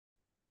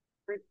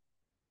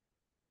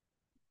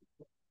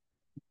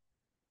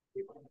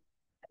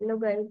Hello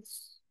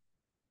guys.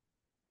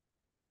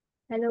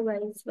 Hello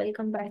guys.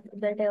 Welcome back to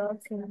the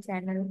DevOps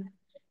channel.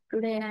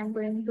 Today I am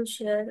going to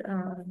share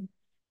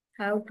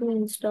how to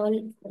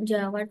install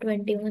Java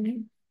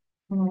 21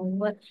 on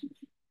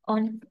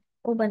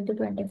Ubuntu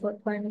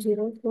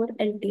 24.04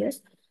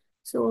 LTS.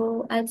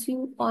 So as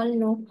you all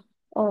know,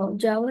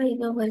 Java is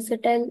a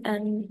versatile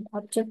and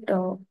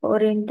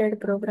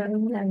object-oriented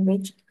programming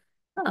language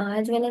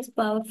as well as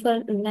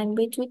powerful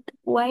language with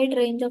wide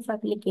range of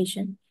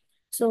application.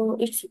 So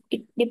it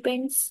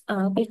depends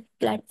with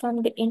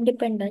platform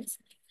independence.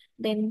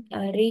 Then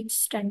rich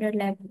standard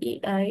lab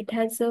it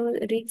has a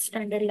rich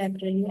standard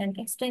library and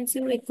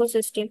extensive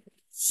ecosystem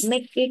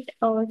make it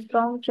a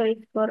strong choice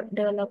for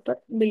developer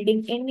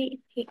building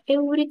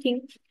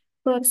everything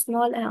for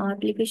small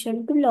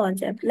application to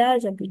large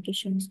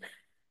applications.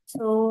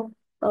 So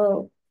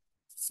uh,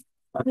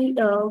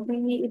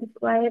 we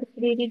require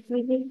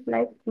prerequisites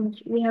like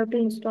we have to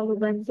install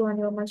Ubuntu on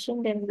your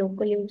machine, then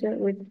local user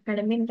with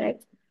admin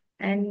rights,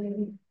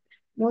 and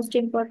most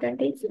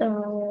important is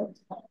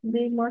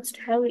we must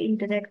have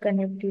internet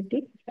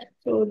connectivity.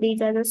 So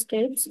these are the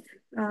steps.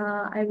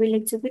 I will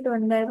execute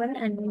one by one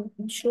and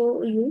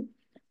show you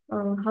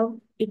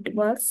how it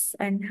works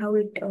and how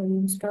it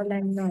install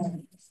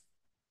and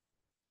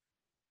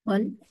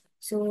all.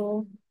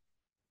 So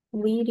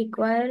we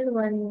require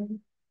one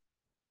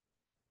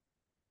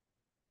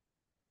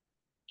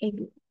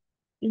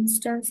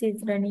instance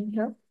is running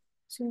here.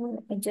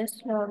 So I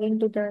just log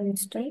into the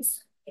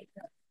instance.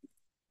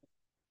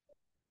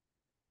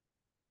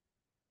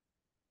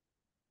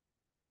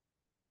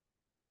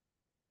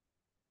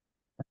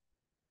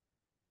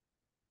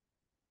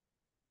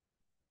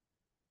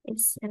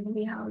 It's and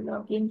we have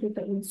logged into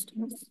the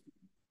instance.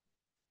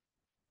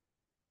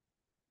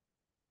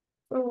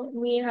 So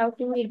we have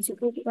to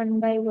execute one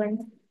by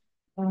one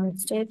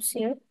steps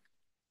here.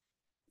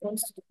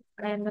 First,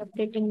 I am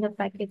updating the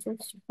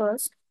packages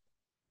first,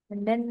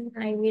 and then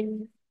I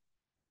will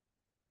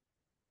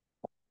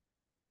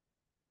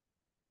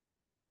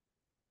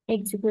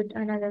execute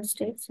another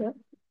steps here.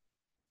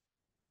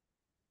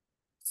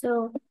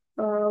 So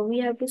we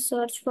have to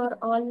search for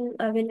all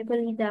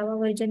available Java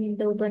version in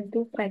the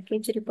Ubuntu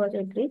package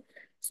repository.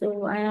 So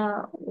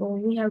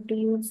we have to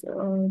use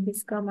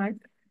this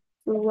command.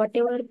 So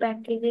whatever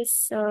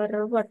packages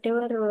or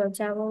whatever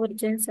Java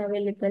versions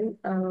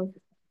available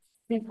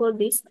before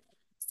this,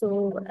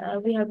 so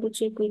we have to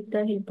check with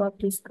the help of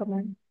this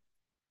command.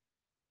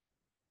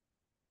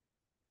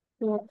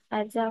 So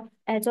as of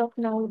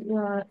now,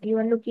 you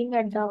are looking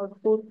at the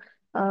output.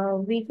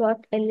 We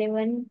got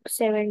 11,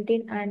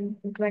 17, and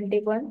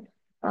 21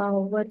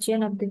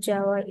 version of the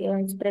Java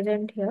is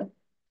present here.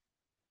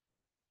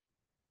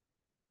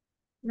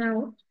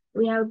 Now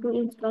we have to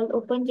install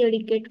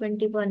OpenJDK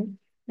 21.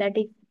 That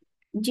is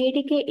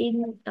JDK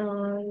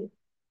in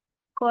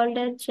called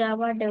as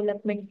Java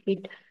Development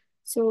Kit.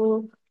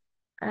 So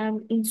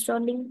I'm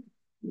installing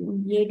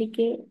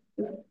JDK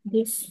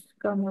this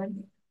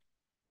command.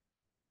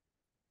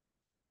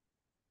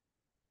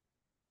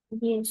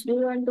 Yes, do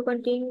you want to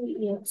continue?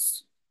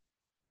 Yes.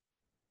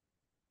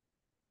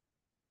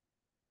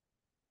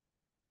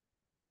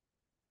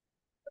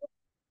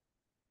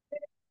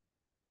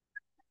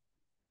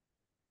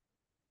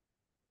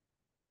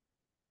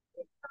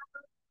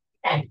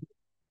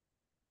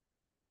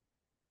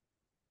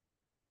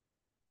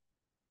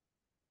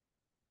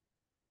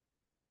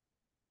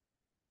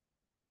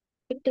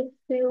 It took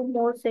few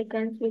more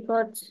seconds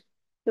because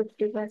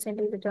 50%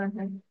 is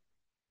done.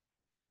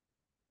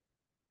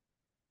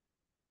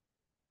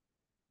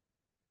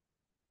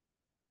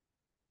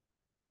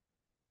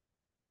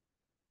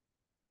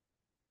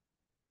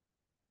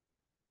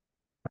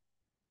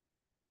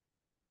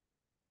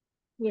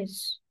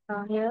 Yes.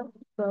 Here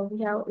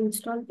we have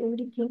installed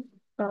everything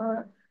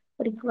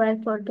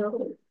required for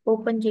the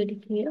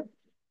OpenJDK.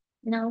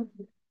 Now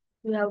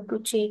we have to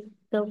check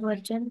the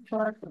version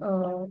for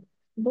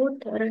both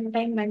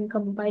runtime and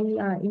compile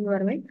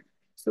environment.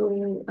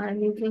 So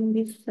I'm using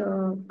this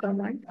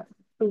command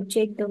to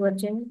check the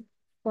version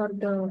for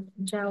the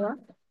Java.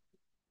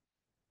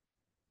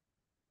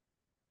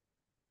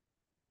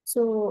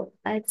 So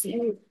as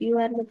you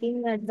are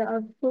looking at the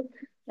output,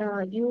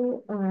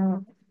 you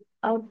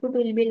output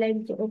will be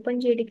like the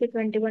OpenJDK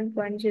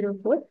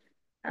 21.04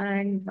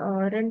 and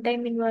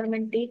runtime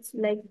environment is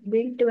like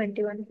build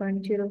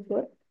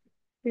 21.04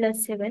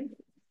 plus 7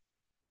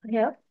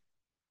 here.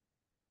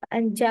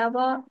 And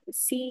Java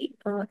C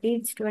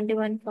is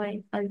 21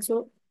 point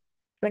also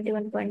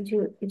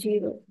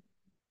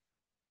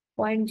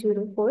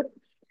 21.0.04.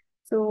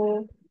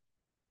 So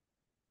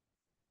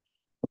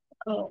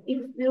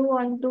if you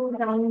want to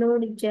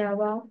download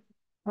Java,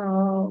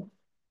 uh,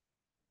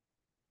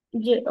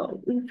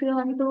 if you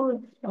want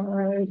to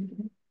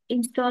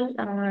install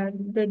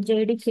the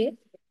JDK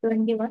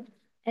 21,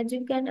 as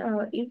you can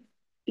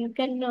you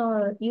can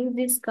use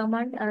this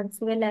command as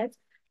well as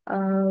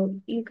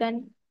you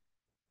can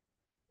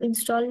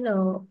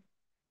install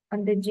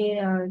on the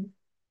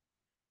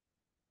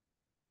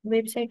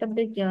website of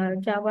the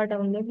Java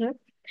downloader.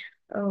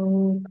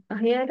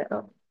 Here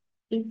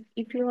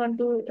if you want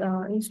to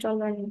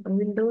install on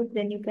Windows,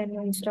 then you can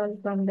install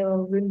from the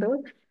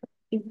Windows.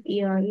 If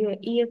your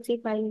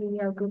exe file you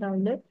have to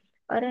download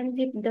or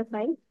unzip the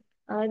file.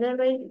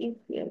 Otherwise, if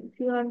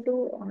you want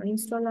to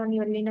install on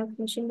your Linux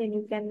machine, then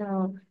you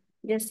can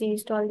just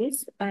install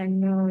this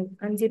and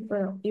unzip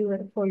your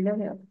folder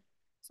here.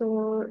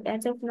 So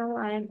as of now,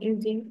 I am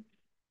using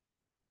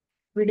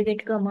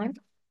wget command.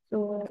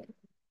 So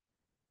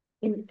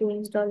to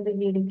install the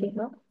JDK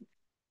here.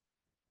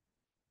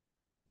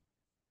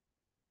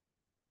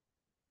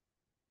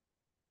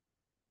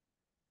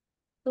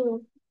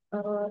 So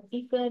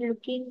if you are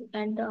looking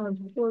at the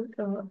output,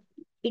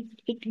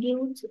 it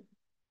gives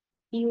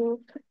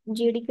you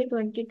JDK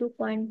 22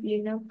 point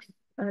Linux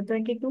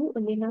 22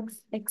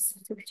 Linux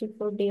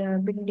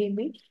x64 bit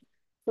DB.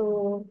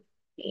 So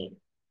eh,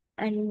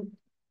 and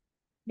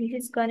this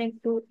is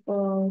connect to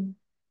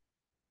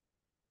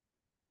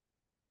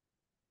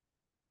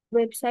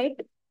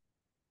website.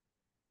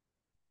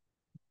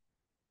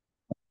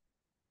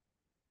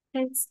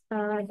 Hence,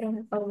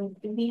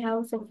 we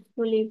have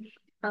successfully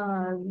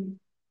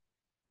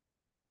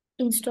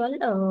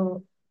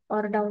install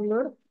or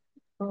download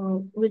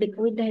with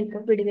the help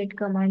of wget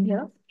command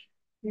here.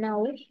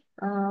 Now,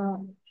 uh,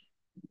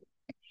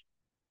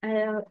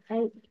 I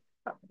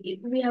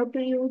we have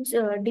to use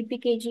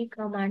dpkg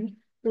command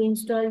to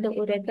install the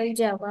Oracle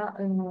Java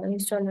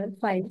installer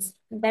files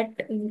that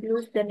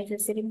includes the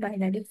necessary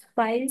binary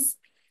files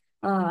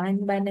and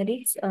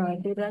binaries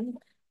to run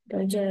the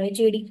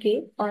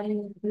JDK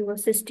on your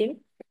system.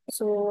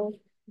 So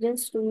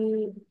just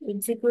to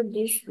execute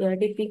this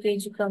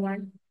dpkg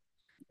command.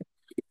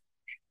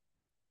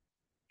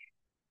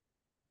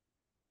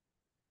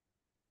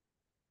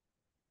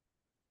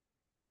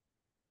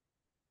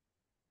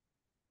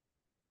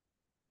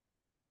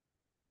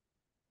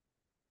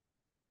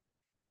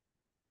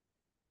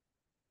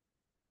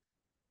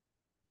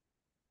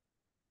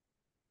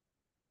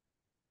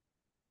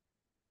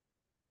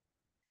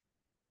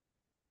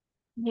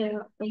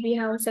 Here we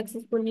have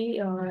successfully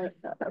uh,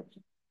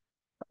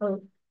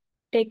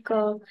 take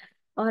or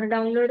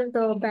download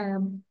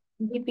the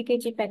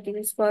DPKG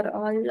packages for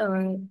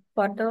all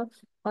for the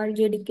all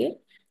JDK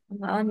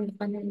on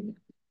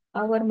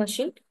our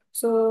machine.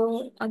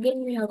 So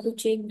again, we have to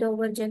check the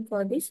version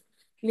for this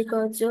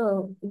because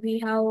we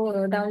have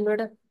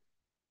downloaded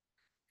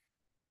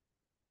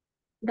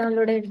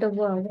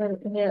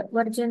the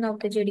version of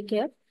the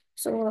JDK.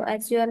 So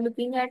as you are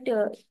looking at,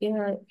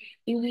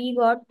 we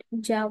got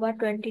Java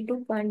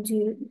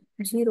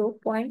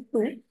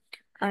 22.0.2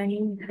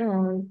 and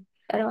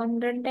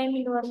around runtime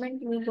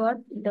environment we got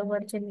the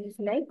version is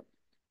like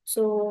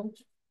so.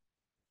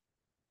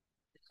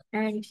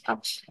 And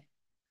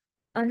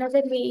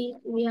another way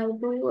we have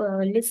to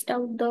list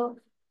out the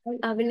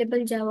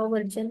available Java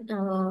version.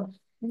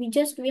 We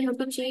have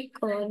to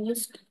check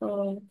list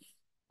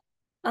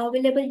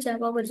available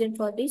Java version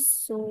for this.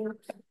 So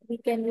we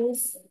can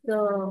use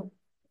the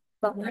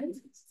command.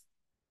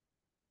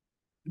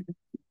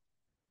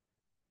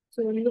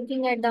 So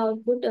looking at the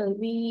output,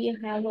 we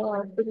have a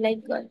output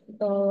like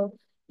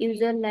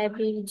user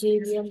library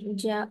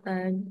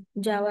JVM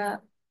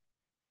Java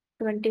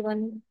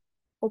 21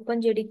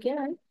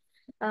 OpenJDK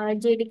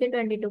and JDK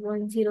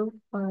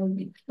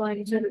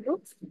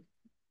 22.0.02.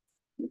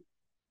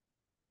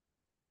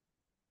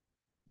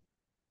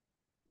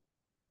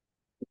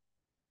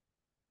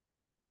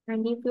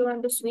 And if you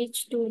want to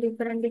switch to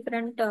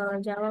different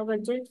Java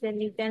versions,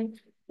 then you can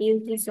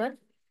use this one.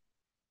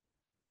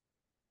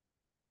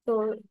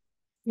 So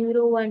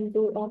 0, 1,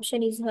 2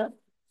 option is here.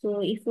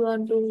 So if you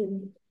want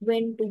to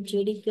went to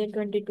JDK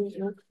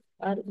 22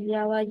 or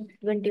Java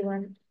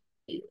 21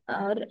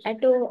 or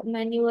auto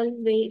manual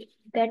way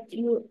that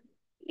you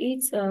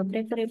is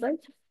preferable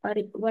or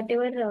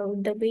whatever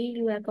the way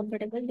you are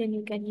comfortable, then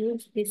you can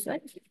use this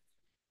one.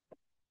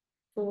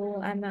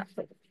 So I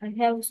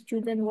have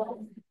chosen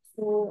one.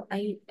 So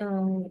I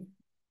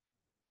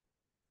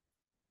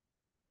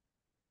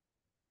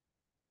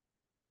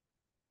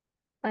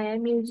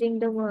am using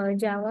the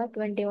Java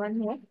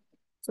 21 here.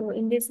 So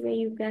in this way,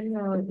 you can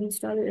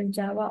install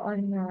Java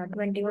on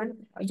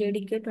 21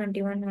 JDK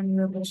 21 on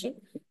your machine.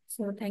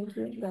 So thank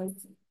you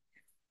guys.